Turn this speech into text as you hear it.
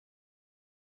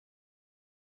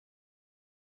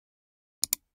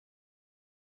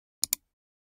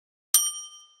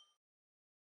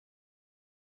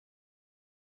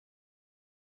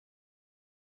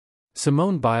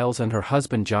Simone Biles and her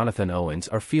husband Jonathan Owens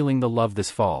are feeling the love this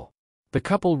fall. The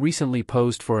couple recently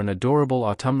posed for an adorable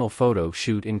autumnal photo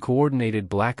shoot in coordinated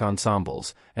black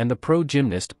ensembles, and the pro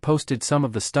gymnast posted some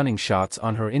of the stunning shots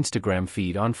on her Instagram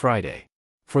feed on Friday.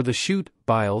 For the shoot,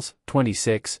 Biles,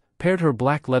 26, paired her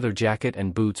black leather jacket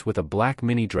and boots with a black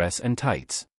mini dress and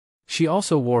tights. She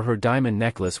also wore her diamond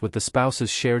necklace with the spouse's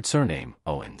shared surname,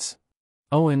 Owens.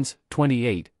 Owens,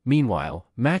 28, meanwhile,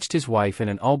 matched his wife in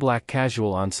an all-black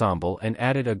casual ensemble and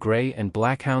added a gray and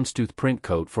black houndstooth print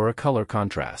coat for a color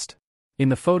contrast. In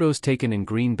the photos taken in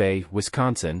Green Bay,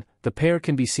 Wisconsin, the pair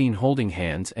can be seen holding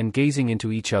hands and gazing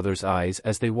into each other's eyes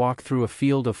as they walk through a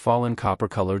field of fallen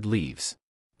copper-colored leaves.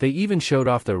 They even showed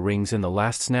off their rings in the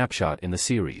last snapshot in the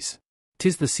series.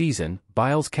 "'Tis the season,"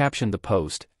 Biles captioned the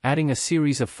post, adding a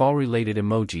series of fall-related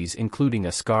emojis including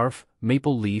a scarf,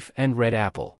 maple leaf and red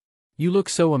apple. "You look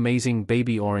so amazing,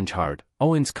 baby orange heart,"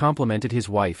 Owens complimented his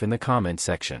wife in the comment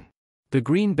section. The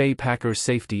Green Bay Packers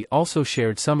safety also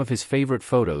shared some of his favorite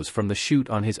photos from the shoot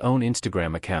on his own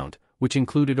Instagram account, which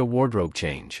included a wardrobe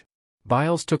change.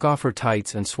 Biles took off her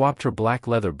tights and swapped her black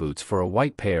leather boots for a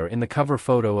white pair in the cover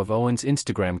photo of Owens'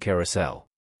 Instagram carousel.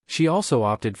 She also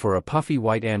opted for a puffy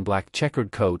white and black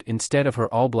checkered coat instead of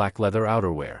her all-black leather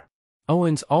outerwear.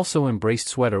 Owens also embraced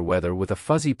sweater weather with a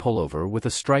fuzzy pullover with a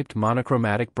striped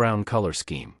monochromatic brown color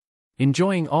scheme.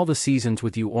 "Enjoying all the seasons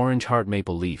with you orange heart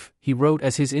maple leaf," he wrote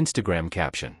as his Instagram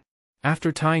caption.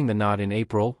 After tying the knot in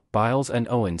April, Biles and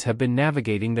Owens have been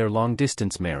navigating their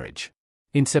long-distance marriage.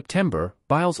 In September,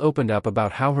 Biles opened up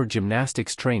about how her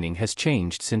gymnastics training has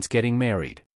changed since getting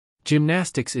married.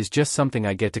 "Gymnastics is just something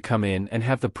I get to come in and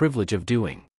have the privilege of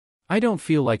doing. I don't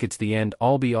feel like it's the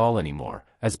end-all be-all anymore,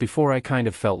 as before I kind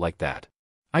of felt like that.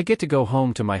 I get to go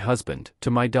home to my husband,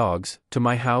 to my dogs, to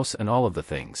my house and all of the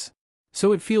things.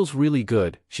 So it feels really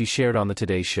good," she shared on the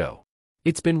Today Show.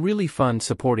 "It's been really fun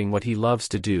supporting what he loves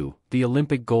to do," the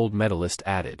Olympic gold medalist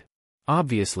added.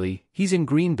 "Obviously, he's in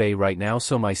Green Bay right now,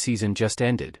 so my season just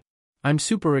ended. I'm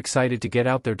super excited to get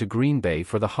out there to Green Bay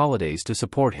for the holidays to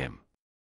support him."